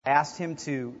Asked him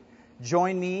to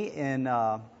join me in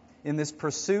this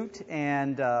pursuit,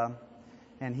 and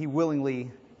he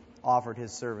willingly offered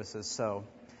his services. So,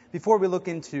 before we look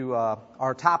into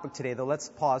our topic today, though, let's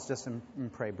pause just and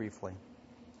pray briefly.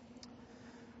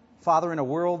 Father, in a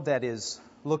world that is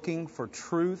looking for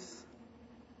truth,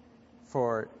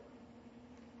 for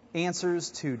answers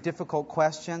to difficult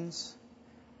questions,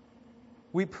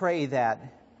 we pray that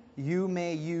you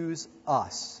may use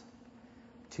us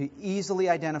to easily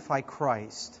identify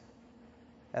Christ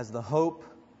as the hope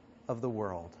of the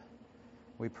world.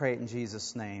 We pray it in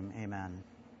Jesus' name. Amen.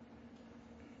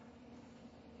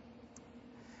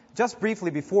 Just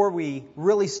briefly, before we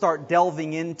really start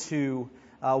delving into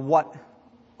what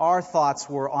our thoughts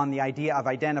were on the idea of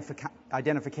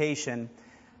identification,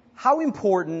 how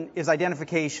important is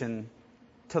identification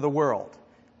to the world?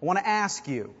 I want to ask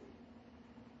you,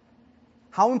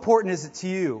 how important is it to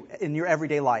you in your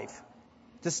everyday life?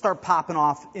 Just start popping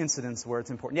off incidents where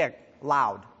it's important. Yeah,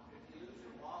 loud.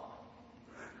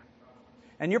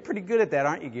 And you're pretty good at that,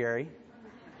 aren't you, Gary?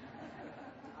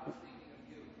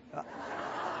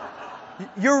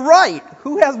 You're right.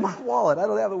 Who has my wallet? I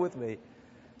don't have it with me.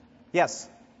 Yes.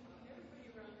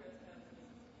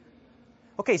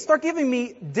 Okay, start giving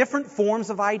me different forms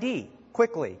of ID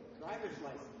quickly.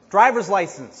 Driver's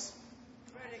license.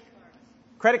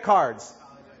 Credit cards.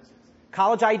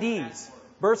 College IDs.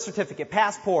 Birth certificate,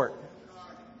 passport.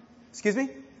 Excuse me?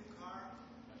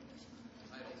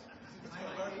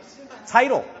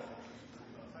 Title.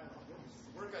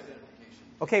 Work identification.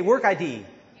 Okay, work ID.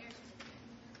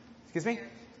 Excuse me?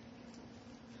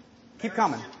 Keep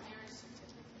coming.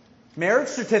 Marriage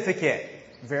certificate.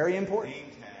 Very important.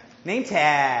 Name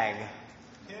tag.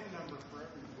 PIN number for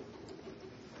everyone.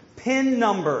 PIN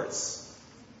numbers.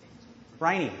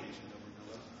 Rainey.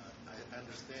 I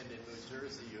understand in New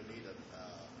Jersey you need an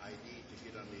ID to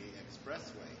get on the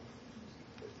expressway.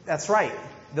 That's right.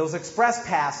 Those express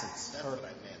passes. That's what I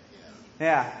meant,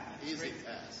 Yeah. Easy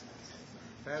pass.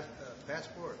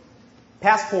 Passport.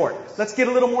 Passport. Let's get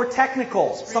a little more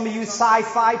technical. Some of you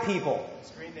sci-fi people.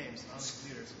 Screen names on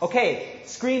computers. Okay,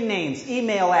 screen names,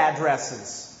 email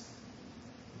addresses.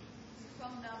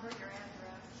 Phone number, your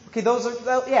address. Okay, those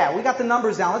are, we got the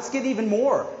numbers down. Let's get even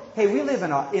more. Hey, we live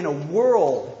in a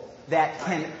world that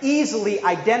can easily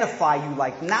identify you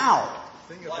like now.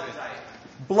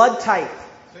 Blood type.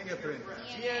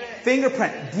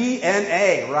 Fingerprint.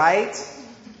 DNA, right?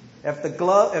 If it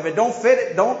don't fit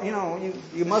it,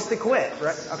 you must acquit,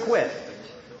 right? Acquit.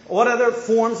 What other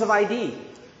forms of ID?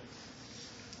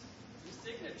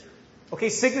 Signature. Okay,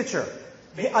 signature.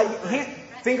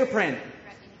 Fingerprint.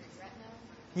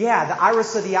 Yeah, the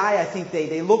iris of the eye, I think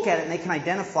they look at it and they can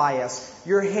identify us.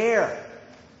 Your hair.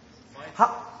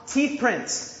 Teeth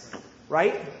prints,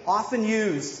 right? Often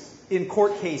used in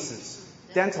court cases.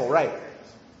 Dental, right?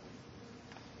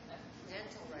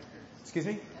 Dental records. Excuse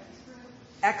me?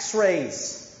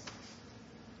 X-rays.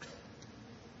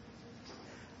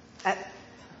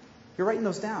 You're writing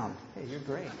those down. Hey, you're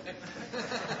great.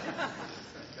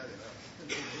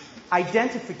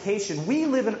 Identification. We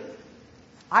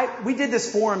did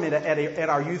this forum at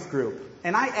our youth group,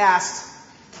 and I asked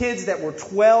kids that were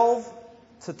 12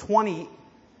 to 20,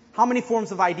 how many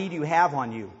forms of ID do you have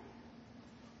on you?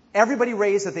 Everybody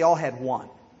raised that they all had one.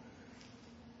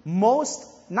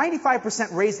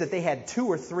 95% raised that they had 2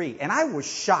 or 3, and I was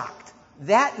shocked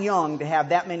that young to have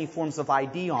that many forms of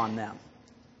ID on them.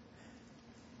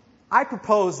 I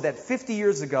propose that 50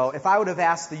 years ago, if I would have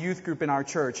asked the youth group in our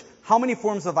church, how many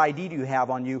forms of ID do you have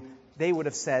on you? They would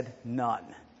have said none.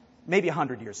 Maybe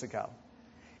 100 years ago.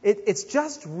 It's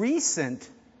just recent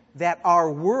that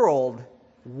our world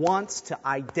wants to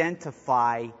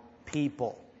identify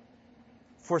people.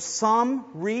 For some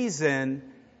reason,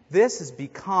 this has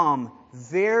become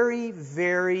very,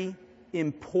 very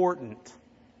important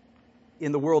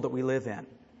in the world that we live in.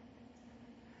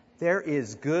 There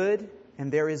is good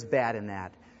and there is bad in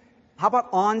that. How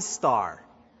about OnStar?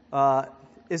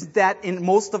 Isn't that in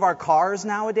most of our cars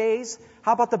nowadays?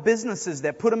 How about the businesses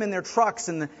that put them in their trucks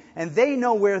and they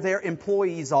know where their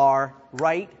employees are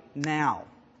right now?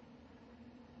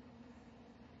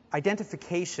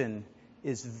 Identification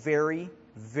is very,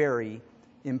 very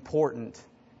important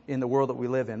in the world that we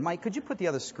live in. Mike, could you put the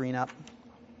other screen up?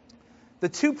 The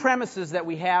two premises that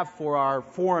we have for our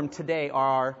forum today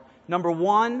are, number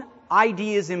one,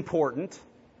 ID is important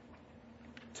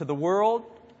to the world,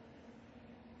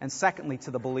 and secondly,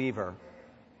 to the believer.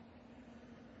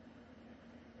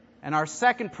 And our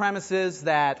second premise is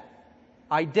that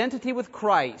identity with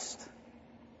Christ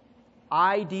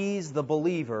IDs the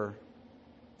believer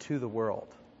to the world.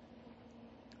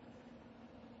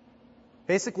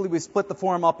 Basically, we split the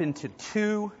forum up into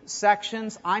two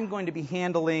sections. I'm going to be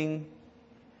handling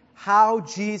how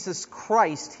Jesus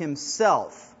Christ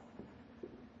himself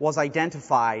was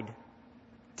identified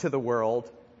to the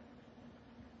world,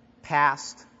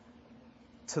 past,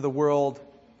 to the world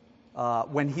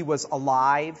when he was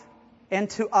alive, and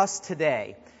to us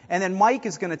today. And then Mike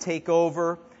is going to take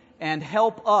over and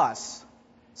help us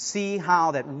see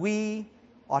how that we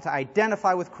ought to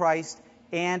identify with Christ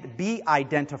and be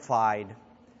identified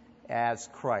as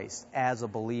Christ, as a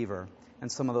believer,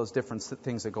 and some of those different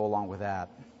things that go along with that.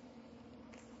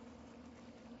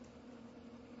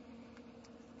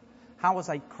 How was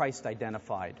Christ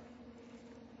identified?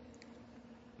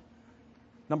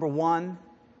 Number one,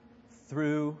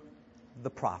 through the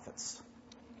prophets.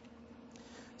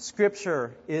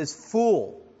 Scripture is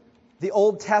full. The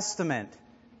Old Testament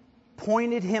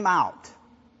pointed him out.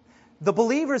 The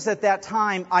believers at that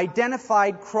time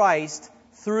identified Christ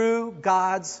through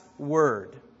God's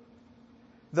Word.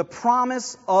 The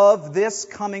promise of this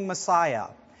coming Messiah.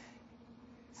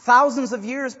 Thousands of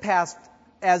years passed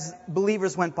as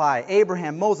believers went by.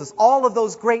 Abraham, Moses, all of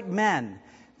those great men.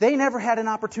 They never had an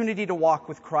opportunity to walk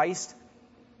with Christ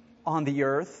on the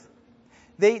earth.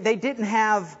 They didn't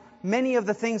have many of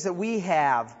the things that we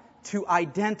have to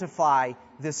identify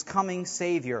this coming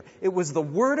Savior. It was the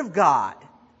Word of God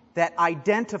that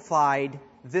identified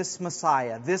this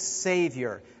Messiah, this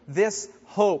Savior, this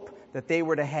hope that they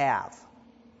were to have.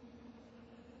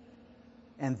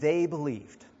 And they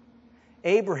believed.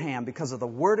 Abraham, because of the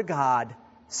Word of God,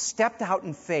 stepped out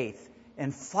in faith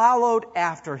and followed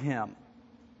after him.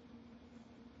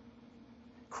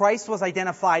 Christ was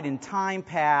identified in time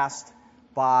past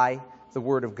by the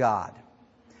Word of God.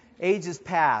 Ages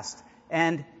passed,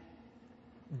 and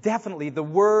definitely the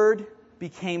Word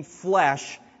became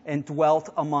flesh and dwelt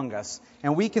among us.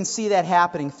 And we can see that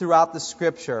happening throughout the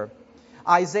Scripture.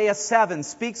 Isaiah 7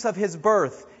 speaks of his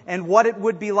birth and what it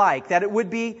would be like, that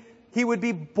he would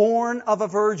be born of a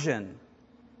virgin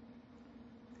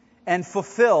and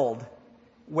fulfilled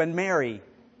when Mary,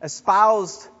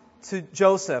 espoused to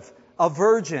Joseph, a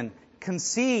virgin,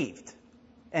 conceived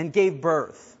and gave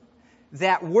birth.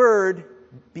 That word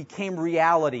became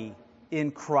reality in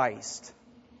Christ.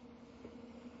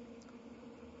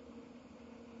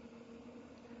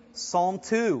 Psalm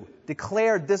 2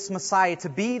 declared this Messiah to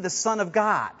be the Son of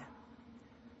God.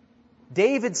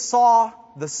 David saw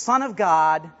the Son of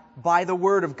God by the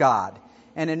Word of God.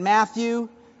 And in Matthew,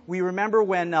 we remember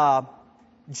when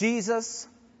Jesus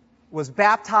was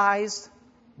baptized,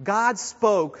 God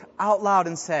spoke out loud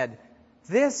and said,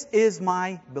 "This is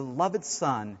my beloved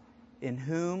Son, in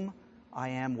whom I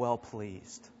am well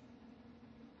pleased."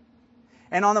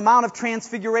 And on the Mount of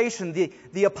Transfiguration,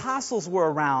 the apostles were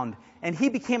around, and he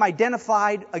became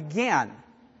identified again,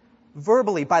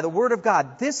 verbally, by the Word of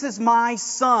God. "This is my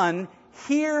Son,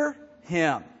 hear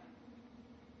him."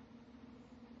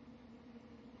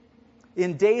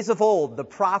 In days of old, the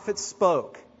prophets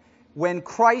spoke. When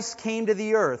Christ came to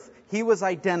the earth, he was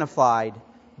identified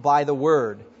by the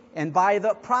Word and by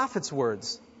the prophets'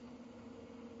 words.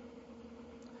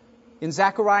 In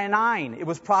Zechariah 9, it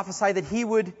was prophesied that he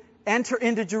would enter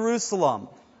into Jerusalem.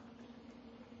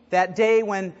 That day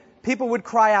when people would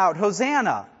cry out,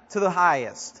 "Hosanna to the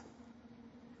highest."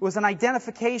 It was an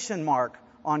identification mark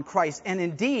on Christ. And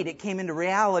indeed, it came into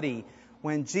reality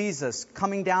when Jesus,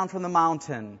 coming down from the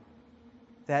mountain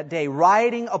that day,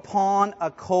 riding upon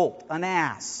a colt, an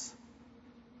ass,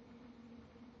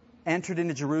 entered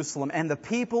into Jerusalem. And the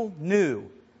people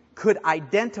could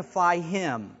identify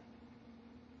him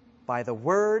by the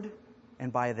Word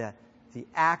and by the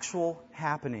actual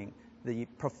happening, the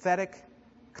prophetic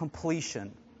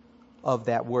completion of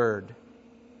that Word.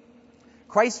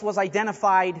 Christ was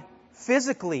identified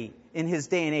physically in his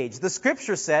day and age. The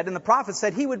Scripture said, and the prophets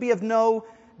said, he would be of no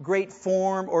great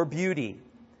form or beauty.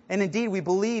 And indeed, we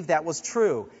believe that was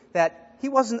true, that he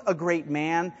wasn't a great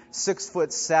man,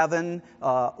 6'7",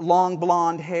 long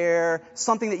blonde hair,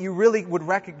 something that you really would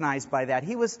recognize by that.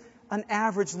 He was an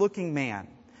average-looking man.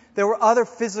 There were other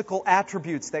physical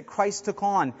attributes that Christ took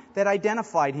on that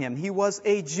identified him. He was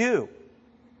a Jew.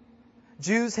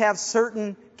 Jews have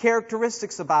certain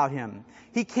characteristics about him.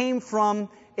 He came from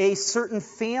a certain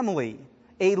family,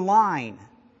 a line.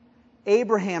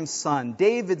 Abraham's son,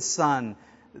 David's son,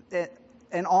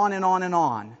 and on and on and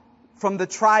on. From the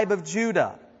tribe of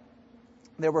Judah.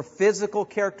 There were physical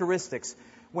characteristics.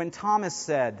 When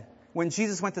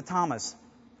Jesus went to Thomas,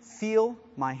 "Feel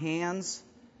my hands,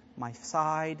 my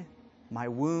side, my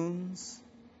wounds."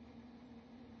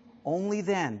 Only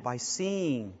then, by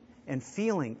seeing and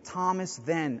feeling, Thomas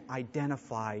then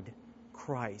identified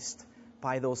Christ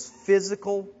by those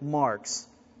physical marks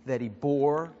that he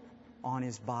bore on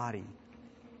his body.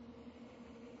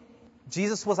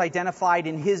 Jesus was identified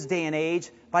in his day and age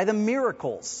by the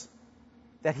miracles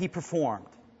that he performed.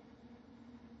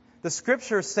 The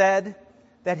scripture said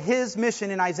that his mission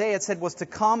in Isaiah, it said, was to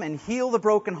come and heal the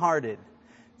brokenhearted,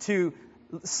 to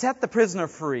set the prisoner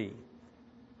free,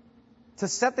 to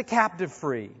set the captive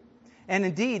free. And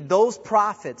indeed, those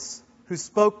prophets who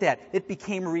spoke that, it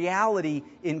became reality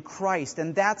in Christ.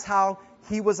 And that's how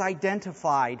he was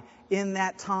identified in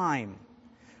that time.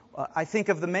 I think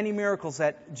of the many miracles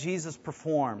that Jesus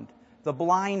performed. The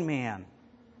blind man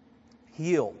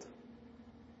healed.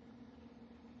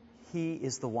 He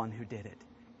is the one who did it.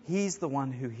 He's the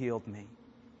one who healed me.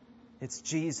 It's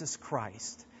Jesus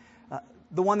Christ.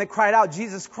 The one that cried out,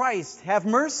 Jesus Christ, have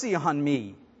mercy on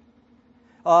me.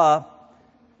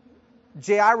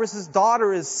 Jairus'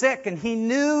 daughter is sick, and he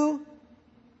knew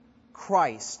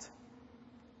Christ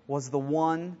was the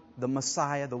one, the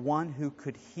Messiah, the one who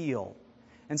could heal.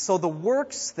 And so the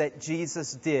works that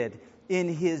Jesus did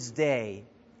in his day,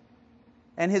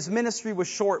 and his ministry was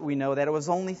short, we know that it was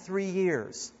only 3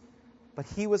 years, but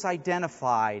he was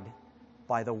identified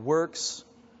by the works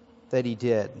that he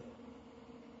did.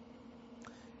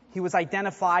 He was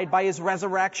identified by his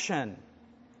resurrection.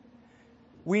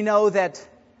 We know that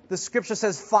the scripture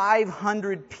says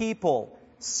 500 people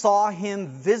saw him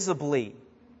visibly,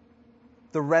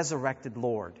 the resurrected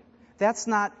Lord. That's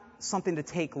not something to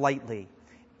take lightly.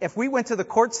 If we went to the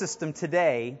court system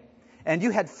today and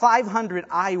you had 500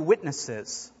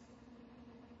 eyewitnesses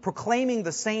proclaiming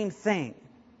the same thing,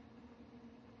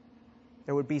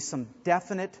 there would be some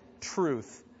definite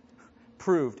truth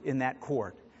proved in that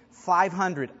court.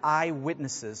 500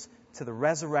 eyewitnesses to the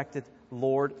resurrected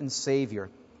Lord and Savior.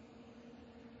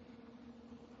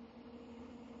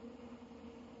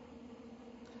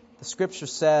 The scripture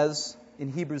says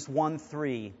in Hebrews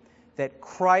 1:3 that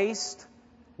Christ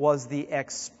was the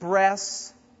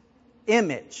express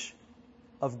image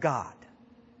of God.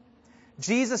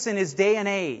 Jesus in his day and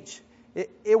age,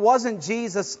 it wasn't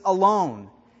Jesus alone.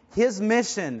 His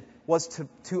mission was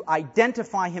to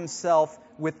identify himself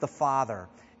with the Father.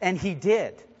 And he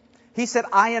did. He said,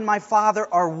 I and my Father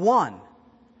are one.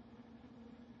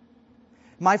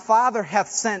 My Father hath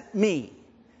sent me.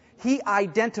 He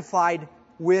identified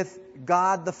with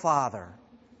God the Father.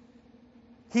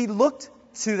 He looked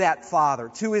to that Father,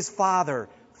 to his Father,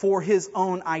 for his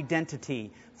own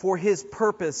identity, for his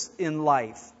purpose in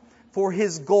life, for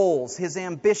his goals, his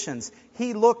ambitions.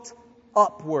 He looked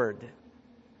upward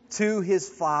to his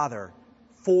Father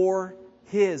for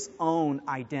his own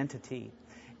identity.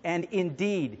 And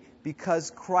indeed,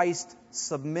 because Christ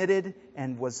submitted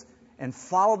and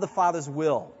followed the Father's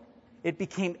will, it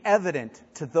became evident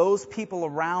to those people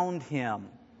around him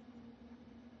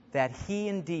that he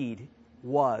indeed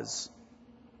was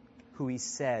who he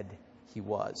said he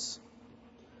was.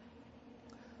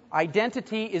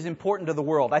 Identity is important to the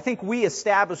world. I think we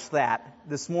established that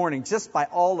this morning just by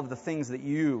all of the things that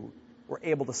you were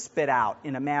able to spit out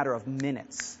in a matter of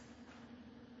minutes.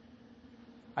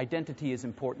 Identity is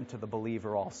important to the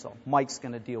believer also. Mike's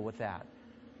going to deal with that.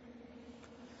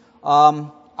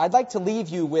 I'd like to leave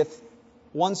you with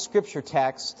one scripture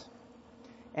text,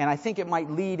 and I think it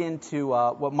might lead into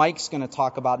what Mike's going to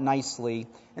talk about nicely,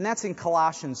 and that's in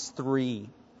Colossians 3.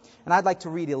 And I'd like to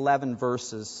read 11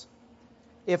 verses.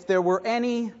 If there were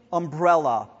any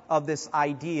umbrella of this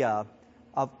idea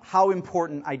of how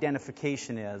important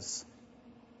identification is,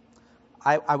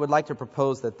 I would like to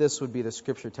propose that this would be the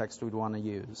scripture text we'd want to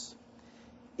use.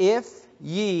 If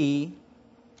ye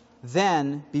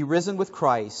then be risen with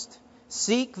Christ,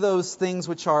 seek those things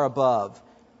which are above,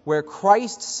 where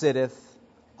Christ sitteth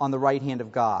on the right hand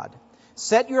of God.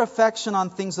 Set your affection on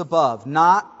things above,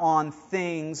 not on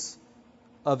things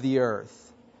of the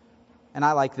earth. And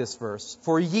I like this verse.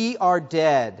 For ye are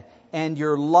dead, and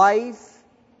your life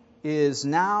is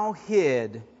now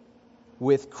hid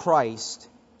with Christ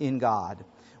in God.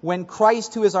 When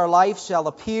Christ, who is our life, shall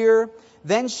appear,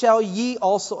 then shall ye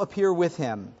also appear with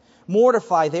him.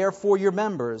 Mortify therefore your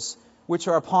members which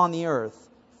are upon the earth: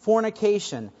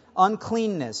 fornication,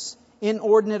 uncleanness,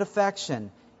 inordinate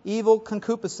affection, evil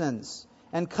concupiscence,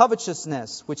 and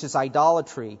covetousness, which is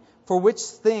idolatry, for which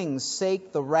things'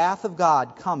 sake the wrath of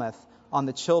God cometh on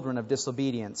the children of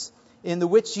disobedience, in the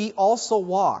which ye also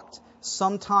walked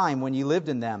some time when ye lived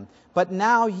in them. But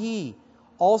now ye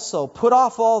also put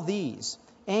off all these: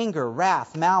 anger,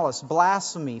 wrath, malice,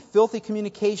 blasphemy, filthy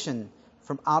communication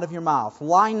from out of your mouth.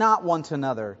 Lie not one to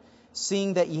another,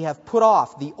 seeing that ye have put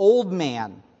off the old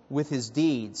man with his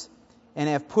deeds, and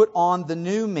have put on the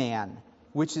new man,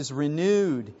 which is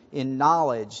renewed in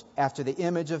knowledge after the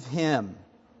image of Him,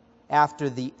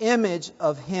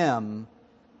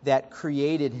 that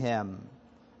created him.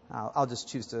 I'll just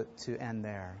choose to end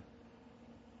there.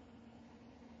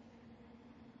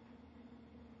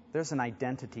 There's an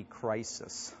identity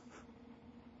crisis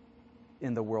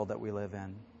in the world that we live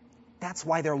in. That's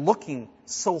why they're looking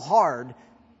so hard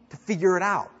to figure it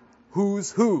out.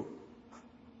 Who's who?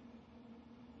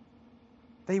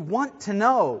 They want to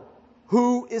know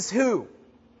who is who.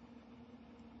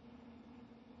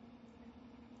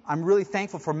 I'm really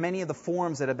thankful for many of the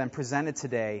forms that have been presented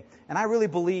today. And I really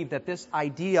believe that this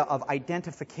idea of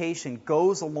identification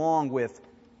goes along with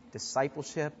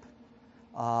discipleship,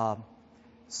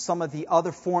 some of the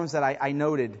other forms that I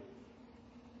noted.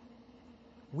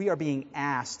 We are being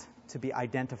asked to be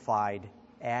identified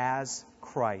as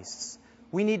Christ's.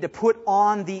 We need to put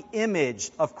on the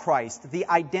image of Christ, the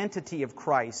identity of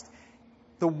Christ.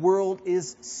 The world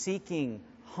is seeking,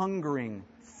 hungering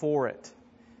for it.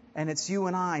 And it's you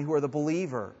and I who are the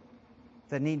believer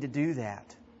that need to do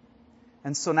that.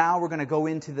 And so now we're going to go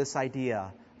into this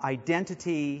idea.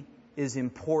 Identity is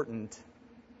important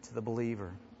to the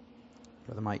believer.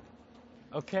 Brother Mike.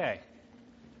 Okay.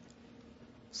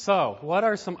 So, what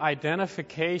are some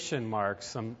identification marks,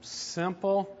 some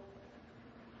simple,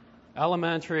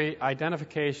 elementary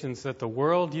identifications that the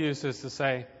world uses to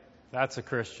say, that's a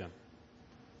Christian?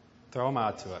 Throw them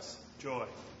out to us. Joy.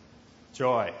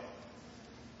 Joy.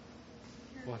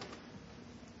 What?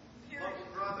 Purity.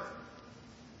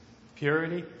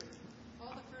 Purity? All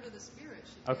the fruit of the Spirit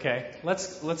should be Okay.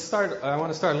 identified. Let's start. I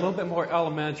want to start a little bit more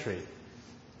elementary.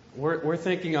 We're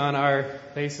thinking on our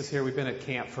basis here. We've been at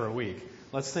camp for a week.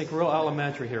 Let's think real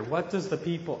elementary here. What does the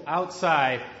people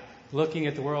outside looking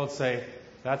at the world say?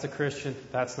 That's a Christian.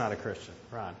 That's not a Christian.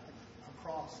 Ron. A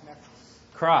cross, necklace.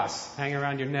 Cross, hang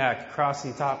around your neck. Cross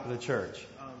on top of the church.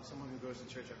 Someone who goes to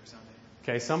church every Sunday.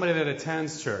 Okay. Somebody that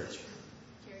attends church.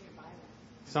 Carrying a Bible.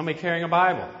 Somebody carrying a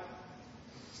Bible.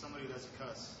 Somebody who doesn't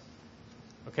cuss.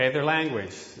 Okay. Their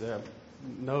language.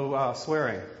 No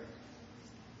swearing.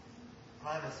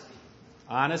 Honesty.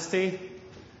 Honesty.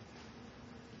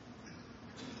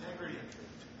 Integrity.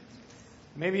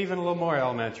 Maybe even a little more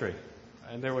elementary.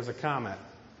 And there was a comment.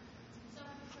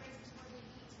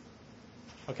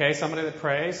 Okay, somebody that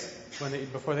prays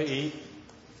before they eat.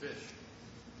 Fish.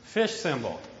 Fish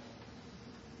symbol.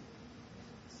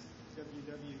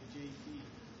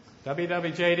 WWJD.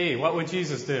 WWJD. What would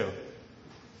Jesus do?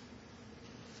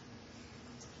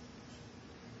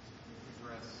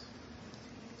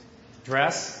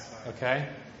 Dress. Okay.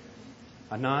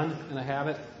 A nun in a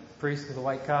habit. Priest with a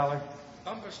white collar.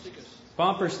 Bumper stickers.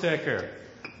 Bumper sticker.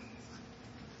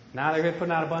 Now they're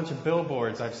putting out a bunch of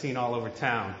billboards I've seen all over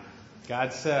town.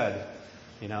 God said,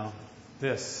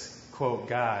 this, quote,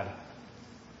 God.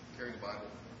 Carrying a Bible.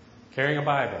 Carrying a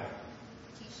Bible.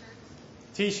 T-shirts.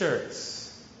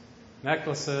 T-shirts.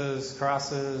 Necklaces,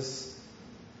 crosses,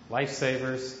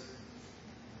 lifesavers.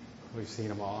 We've seen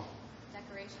them all.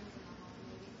 Decorations in the home,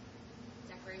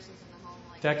 maybe. Decorations in the home,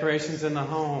 like. Decorations in the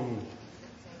home. That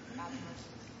say about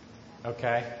emotions.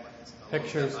 Okay.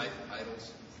 Pictures.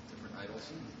 Idols. Different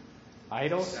idols.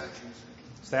 Idols. Statues.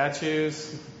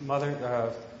 Statues.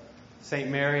 Mother, St.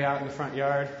 Mary out in the front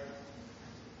yard.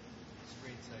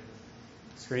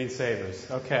 Screensavers.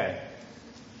 Okay.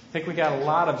 I think we got a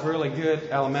lot of really good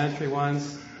elementary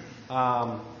ones.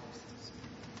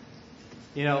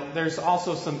 There's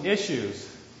also some issues.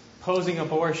 Posing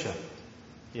abortion.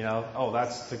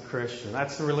 That's the Christian.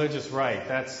 That's the religious right.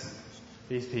 That's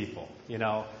these people. You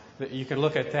can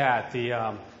look at that.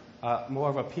 The more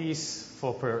of a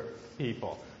peaceful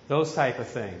people. Those type of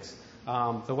things.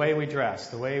 The way we dress,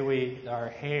 the way our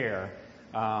hair,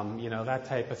 that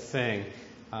type of thing.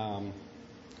 We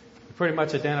pretty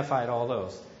much identified all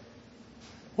those.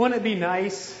 Wouldn't it be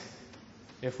nice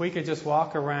if we could just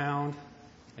walk around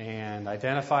and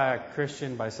identify a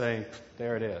Christian by saying,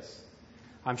 there it is?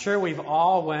 I'm sure we've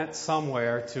all went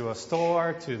somewhere to a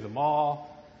store, to the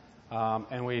mall,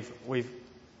 and we've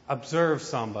observed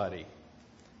somebody.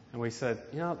 And we said,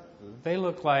 they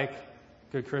look like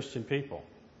good Christian people.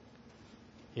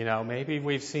 Maybe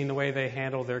we've seen the way they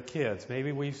handle their kids.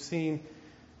 Maybe we've seen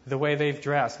the way they've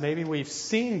dressed. Maybe we've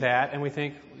seen that and we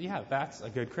think, yeah, that's a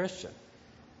good Christian.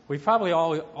 We've probably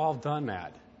all done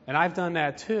that. And I've done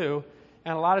that too.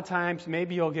 And a lot of times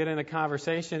maybe you'll get in a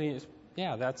conversation and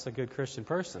that's a good Christian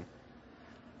person.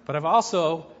 But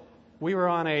we were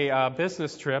on a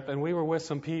business trip and we were with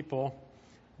some people,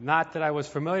 not that I was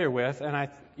familiar with. And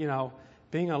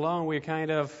being alone, we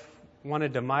kind of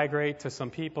wanted to migrate to some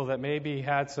people that maybe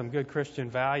had some good Christian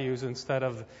values instead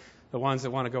of the ones that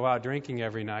want to go out drinking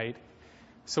every night.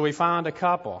 So we found a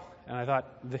couple, and I thought,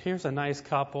 here's a nice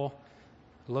couple,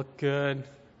 look good,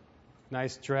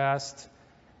 nice dressed.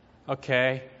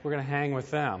 Okay, we're going to hang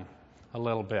with them a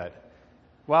little bit.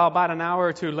 Well, about an hour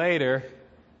or two later,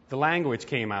 the language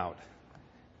came out.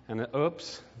 And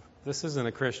oops, this isn't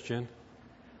a Christian.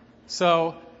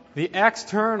 So the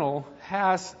external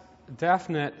has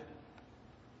definite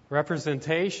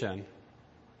representation,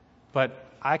 but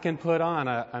I can put on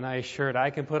a nice shirt,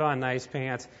 I can put on nice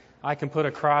pants, I can put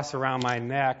a cross around my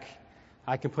neck,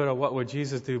 I can put a "What Would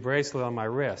Jesus Do" bracelet on my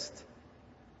wrist.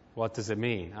 What does it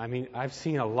mean? I mean, I've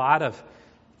seen a lot of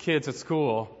kids at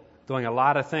school doing a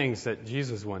lot of things that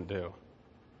Jesus wouldn't do.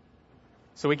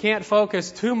 So we can't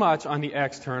focus too much on the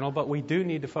external, but we do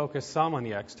need to focus some on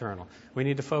the external. We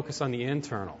need to focus on the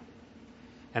internal.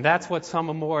 And that's what some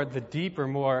of the deeper,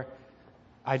 more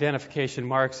identification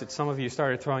marks that some of you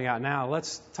started throwing out now.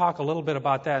 Let's talk a little bit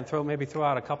about that and maybe throw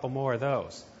out a couple more of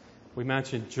those. We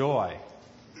mentioned joy,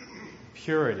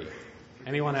 purity.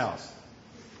 Anyone else?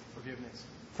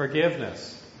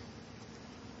 Forgiveness.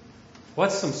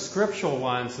 What's some scriptural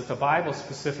ones that the Bible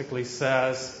specifically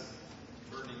says?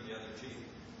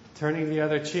 Turning the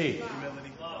other cheek.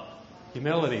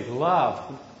 Humility.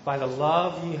 Love. By the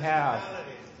love ye have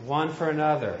one for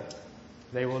another,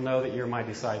 they will know that you're my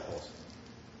disciples.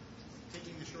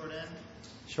 Taking the short end.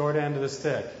 Short end of the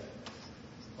stick.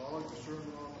 Following the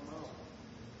Sermon on the Mount.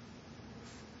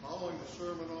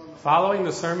 Following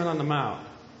the Sermon on the Mount.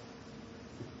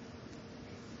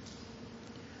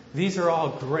 These are all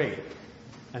great.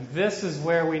 And this is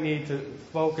where we need to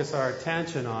focus our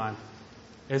attention on,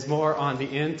 is more on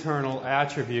the internal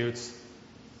attributes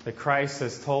that Christ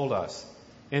has told us.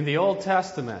 In the Old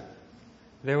Testament,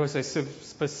 there was a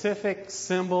specific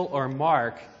symbol or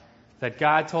mark that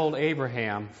God told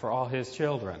Abraham for all his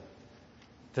children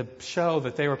to show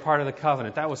that they were part of the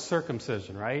covenant. That was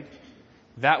circumcision, right?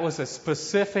 That was a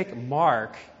specific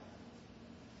mark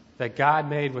that God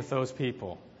made with those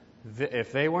people.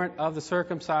 If they weren't of the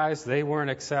circumcised, they weren't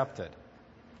accepted.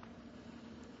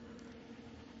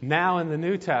 Now in the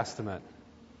New Testament,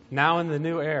 now in the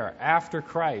new era, after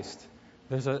Christ,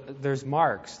 there's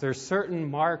marks. There's certain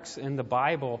marks in the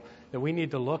Bible that we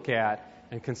need to look at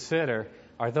and consider.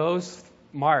 Are those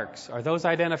marks, are those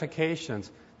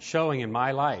identifications showing in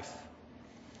my life?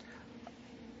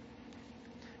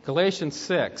 Galatians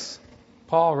 6,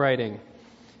 Paul writing,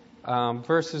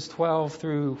 verses 12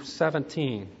 through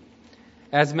 17.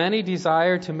 As many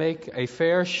desire to make a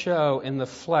fair show in the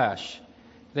flesh,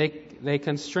 they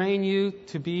constrain you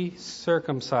to be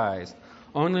circumcised,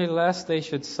 only lest they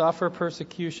should suffer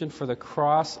persecution for the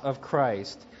cross of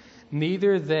Christ.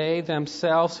 Neither they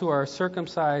themselves who are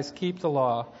circumcised keep the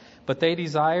law, but they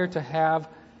desire to have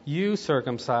you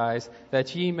circumcised,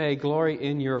 that ye may glory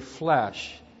in your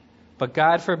flesh. But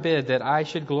God forbid that I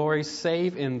should glory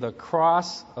save in the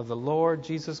cross of the Lord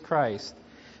Jesus Christ,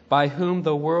 by whom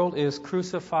the world is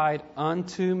crucified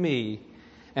unto me,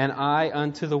 and I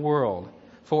unto the world.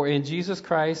 For in Jesus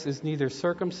Christ is neither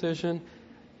circumcision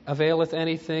availeth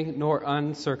anything, nor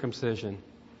uncircumcision,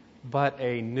 but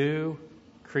a new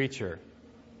creature.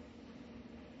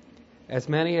 As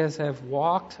many as have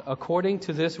walked according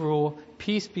to this rule,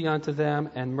 peace be unto them,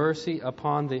 and mercy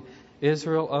upon the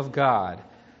Israel of God.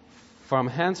 From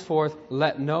henceforth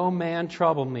let no man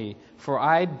trouble me, for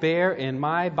I bear in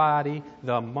my body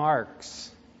the marks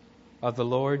of the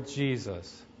Lord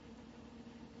Jesus.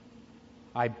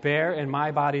 I bear in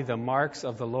my body the marks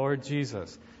of the Lord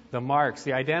Jesus. The marks,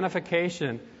 the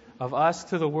identification of us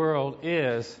to the world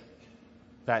is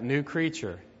that new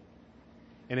creature.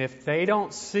 And if they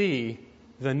don't see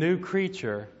the new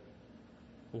creature,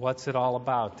 what's it all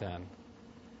about then?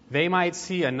 They might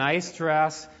see a nice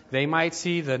dress, they might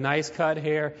see the nice cut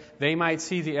hair, they might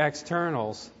see the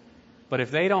externals, but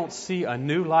if they don't see a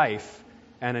new life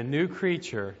and a new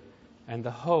creature and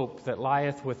the hope that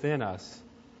lieth within us,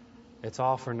 it's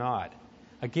all for naught.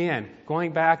 Again,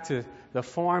 going back to the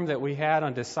form that we had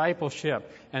on discipleship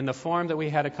and the form that we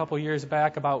had a couple years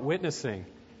back about witnessing.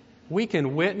 We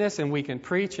can witness and we can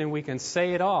preach and we can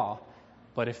say it all,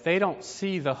 but if they don't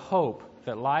see the hope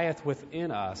that lieth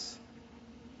within us,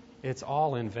 it's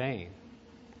all in vain.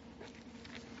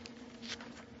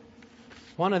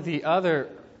 One of the other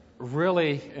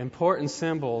really important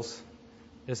symbols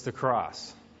is the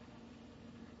cross.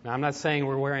 Now, I'm not saying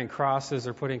we're wearing crosses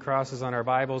or putting crosses on our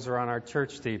Bibles or on our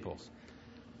church steeples.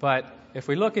 But if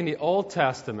we look in the Old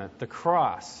Testament, the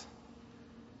cross,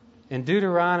 in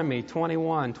Deuteronomy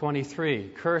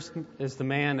 21:23, cursed is the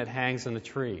man that hangs on the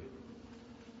tree.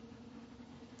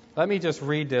 Let me just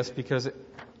read this because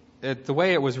the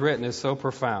way it was written is so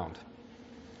profound.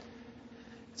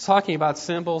 It's talking about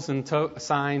symbols and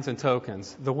signs and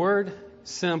tokens. The word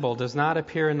symbol does not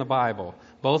appear in the Bible,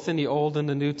 both in the Old and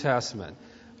the New Testament,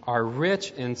 are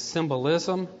rich in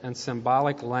symbolism and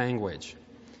symbolic language.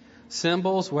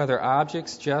 Symbols, whether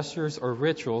objects, gestures, or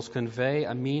rituals, convey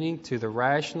a meaning to the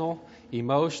rational,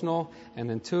 emotional,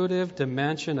 and intuitive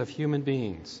dimension of human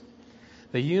beings.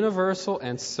 The universal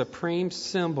and supreme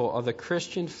symbol of the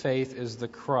Christian faith is the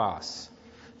cross,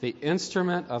 the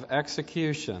instrument of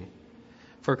execution.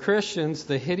 For Christians,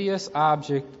 the hideous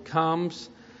object comes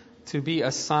to be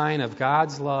a sign of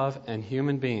God's love and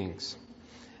human beings.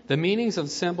 The meanings of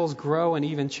symbols grow and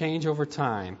even change over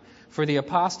time. For the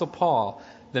Apostle Paul,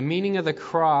 the meaning of the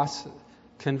cross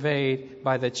conveyed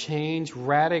by the change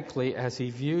radically as he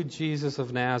viewed Jesus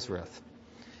of Nazareth.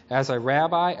 As a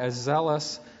rabbi, as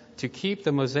zealous to keep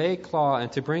the Mosaic law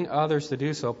and to bring others to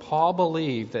do so, Paul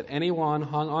believed that anyone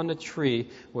hung on the tree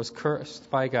was cursed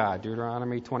by God,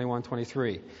 Deuteronomy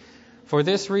 21:23. For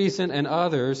this reason and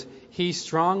others, he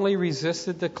strongly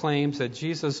resisted the claims that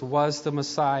Jesus was the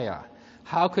Messiah.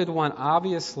 How could one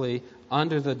obviously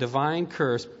under the divine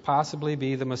curse possibly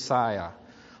be the Messiah?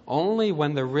 Only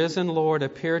when the risen Lord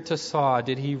appeared to Saul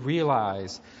did he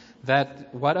realize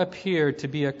that what appeared to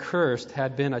be accursed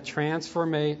had been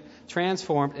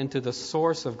transformed into the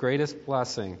source of greatest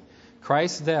blessing.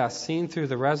 Christ's death, seen through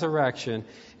the resurrection,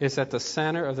 is at the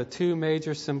center of the two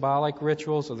major symbolic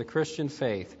rituals of the Christian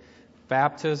faith,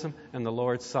 baptism and the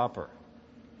Lord's Supper.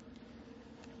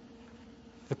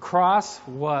 The cross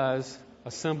was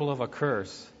a symbol of a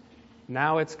curse.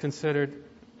 Now it's considered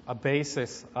a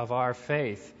basis of our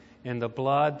faith in the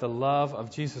blood, the love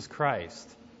of Jesus Christ.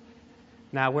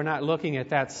 Now, we're not looking at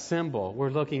that symbol. We're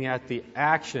looking at the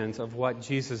actions of what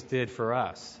Jesus did for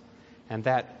us. And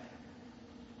that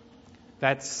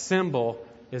symbol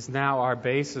is now our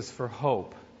basis for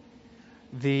hope.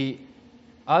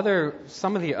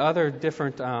 Some of the other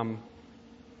different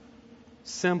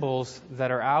symbols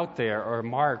that are out there, or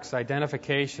marks,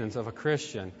 identifications of a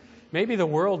Christian, maybe the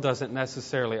world doesn't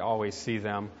necessarily always see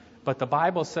them, but the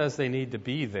Bible says they need to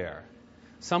be there.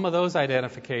 Some of those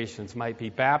identifications might be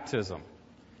baptism.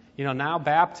 Now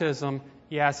baptism,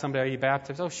 you ask somebody, are you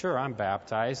baptized? Oh, sure, I'm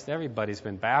baptized. Everybody's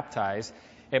been baptized.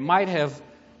 It might have,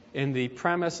 in the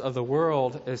premise of the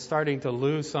world, is starting to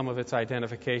lose some of its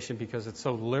identification because it's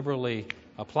so liberally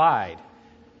applied.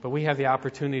 But we have the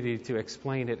opportunity to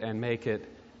explain it and make it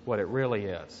what it really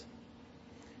is.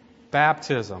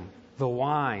 Baptism, the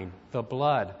wine, the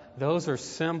blood, those are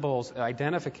symbols,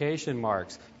 identification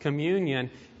marks.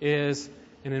 Communion is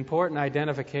an important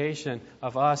identification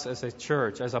of us as a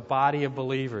church, as a body of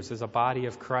believers, as a body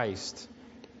of Christ.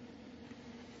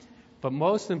 But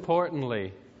most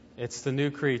importantly, it's the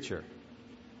new creature.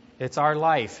 It's our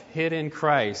life hid in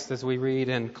Christ, as we read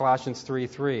in Colossians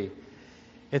 3:3.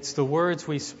 It's the words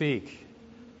we speak,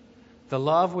 the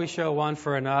love we show one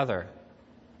for another,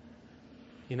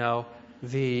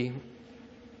 the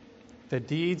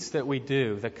deeds that we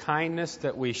do, the kindness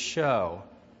that we show.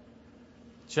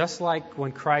 Just like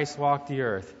when Christ walked the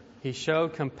earth, he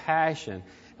showed compassion.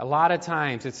 A lot of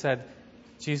times it said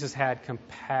Jesus had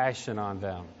compassion on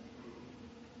them.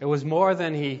 It was more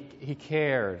than he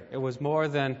cared. It was more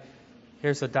than,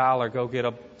 here's $1, go get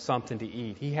something to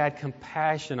eat. He had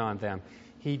compassion on them.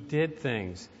 He did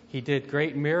things. He did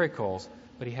great miracles,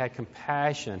 but he had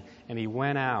compassion, and he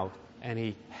went out and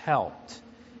he helped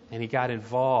and he got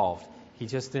involved. He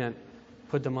just didn't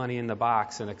put the money in the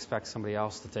box and expect somebody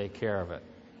else to take care of it.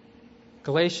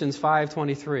 Galatians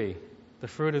 5:23, the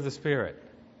fruit of the Spirit.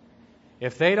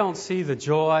 If they don't see the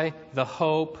joy, the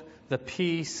hope, the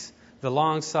peace, the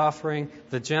long-suffering,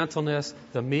 the gentleness,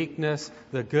 the meekness,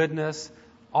 the goodness,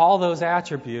 all those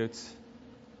attributes,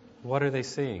 what are they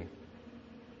seeing?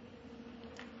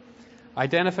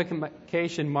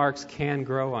 Identification marks can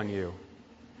grow on you.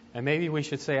 And maybe we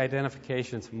should say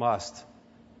identifications must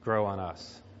grow on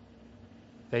us.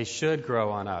 They should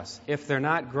grow on us. If they're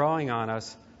not growing on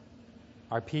us,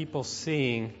 are people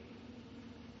seeing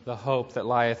the hope that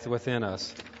lieth within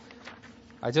us?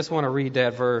 I just want to read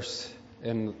that verse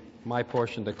in my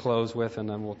portion to close with, and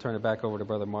then we'll turn it back over to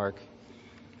Brother Mark.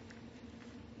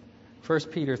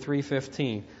 1 Peter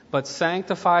 3:15. But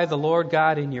sanctify the Lord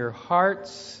God in your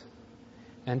hearts,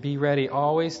 and be ready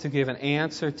always to give an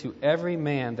answer to every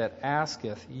man that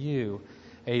asketh you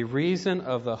a reason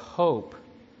of the hope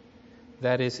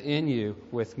that is in you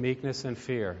with meekness and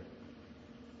fear.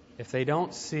 If they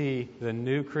don't see the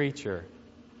new creature,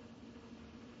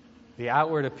 the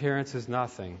outward appearance is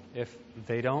nothing. If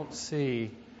they don't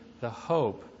see the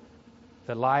hope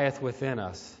that lieth within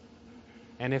us,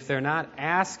 and if they're not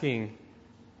asking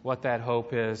what that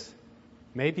hope is,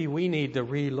 Maybe we need to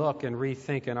relook and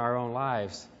rethink in our own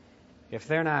lives. If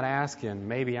they're not asking,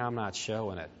 maybe I'm not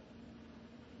showing it.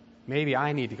 Maybe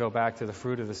I need to go back to the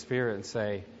fruit of the Spirit and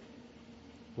say,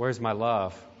 where's my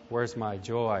love? Where's my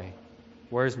joy?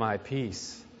 Where's my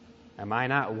peace? Am I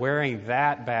not wearing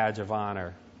that badge of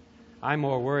honor? I'm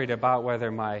more worried about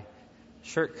whether my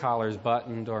shirt collar's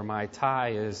buttoned or my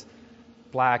tie is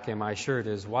black and my shirt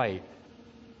is white.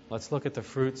 Let's look at the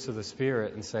fruits of the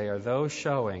Spirit and say, are those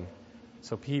showing?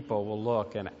 So people will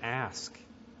look and ask,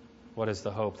 what is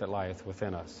the hope that lieth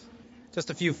within us? Just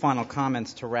a few final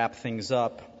comments to wrap things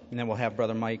up, and then we'll have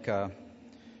Brother Mike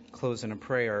close in a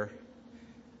prayer.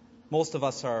 Most of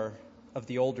us are of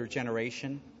the older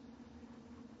generation,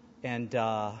 and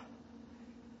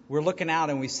we're looking out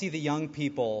and we see the young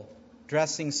people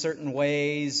dressing certain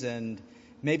ways and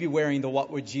maybe wearing the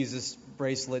What Would Jesus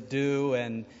bracelet do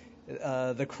and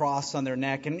the cross on their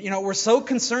neck. And, we're so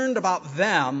concerned about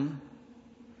them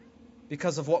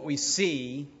because of what we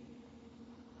see.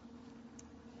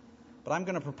 But I'm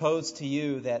going to propose to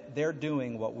you that they're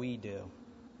doing what we do.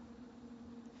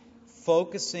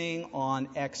 Focusing on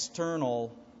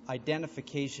external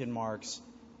identification marks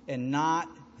and not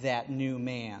that new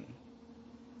man.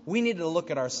 We need to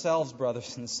look at ourselves,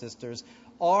 brothers and sisters.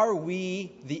 Are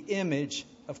we the image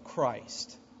of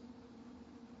Christ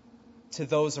to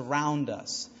those around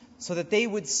us, so that they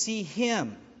would see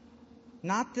Him,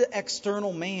 not the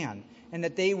external man, and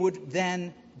that they would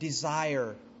then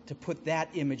desire to put that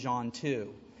image on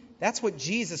too? That's what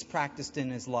Jesus practiced in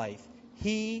His life.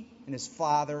 He and His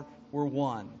Father were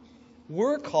one.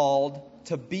 We're called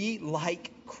to be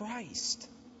like Christ.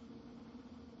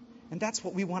 And that's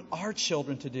what we want our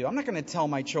children to do. I'm not going to tell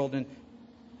my children,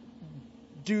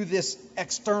 do this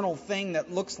external thing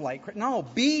that looks like Christ. No,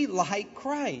 be like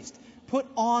Christ. Put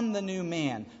on the new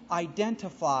man.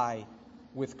 Identify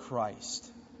with Christ.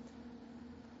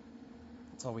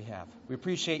 That's all we have. We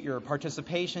appreciate your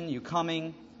participation, you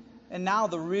coming. And now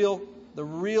the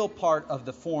real part of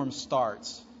the form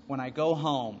starts when I go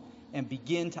home and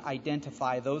begin to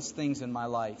identify those things in my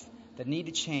life that need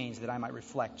to change, that I might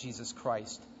reflect Jesus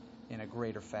Christ in a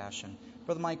greater fashion.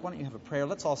 Brother Mike, why don't you have a prayer?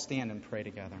 Let's all stand and pray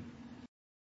together.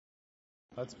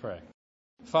 Let's pray.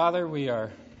 Father, we are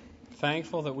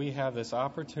thankful that we have this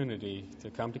opportunity to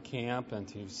come to camp and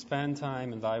to spend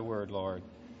time in Thy Word, Lord.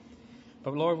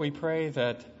 But Lord, we pray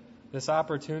that this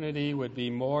opportunity would be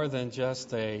more than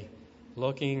just a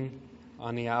looking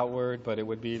on the outward, but it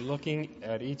would be looking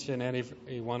at each and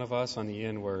every one of us on the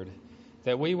inward.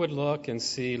 That we would look and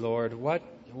see, Lord,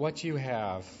 what You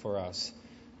have for us.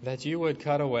 That You would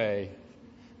cut away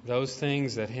those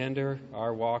things that hinder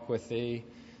our walk with Thee.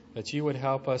 That You would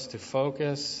help us to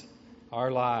focus our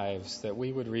lives, that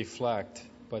we would reflect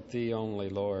but Thee only,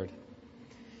 Lord.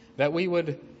 That we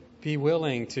would be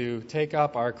willing to take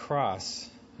up our cross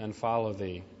and follow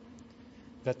Thee.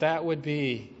 That would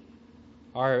be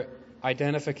our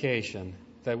identification,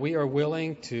 that we are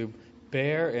willing to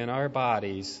bear in our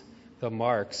bodies the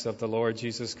marks of the Lord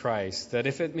Jesus Christ. That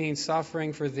if it means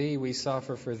suffering for Thee, we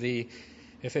suffer for Thee.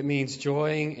 If it means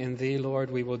joying in Thee,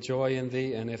 Lord, we will joy in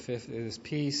Thee. And if it is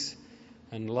peace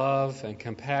and love and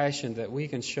compassion that we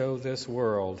can show this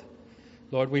world,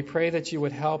 Lord, we pray that You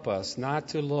would help us not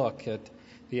to look at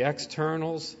the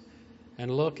externals and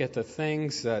look at the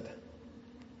things that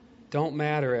don't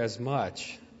matter as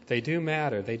much. They do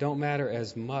matter. They don't matter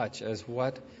as much as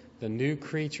what the new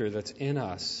creature that's in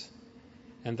us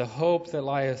and the hope that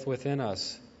lieth within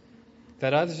us,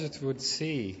 that others would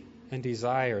see and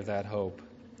desire that hope.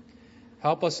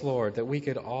 Help us, Lord, that we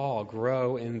could all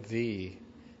grow in Thee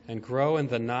and grow in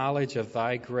the knowledge of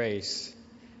Thy grace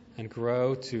and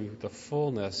grow to the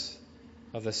fullness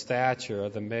of the stature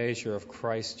of the measure of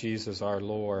Christ Jesus our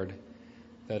Lord,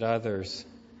 that others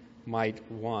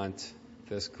might want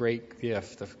this great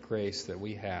gift of grace that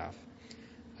we have.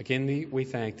 Again, we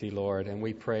thank Thee, Lord, and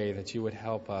we pray that You would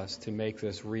help us to make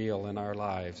this real in our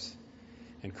lives.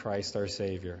 In Christ our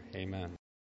Savior, amen.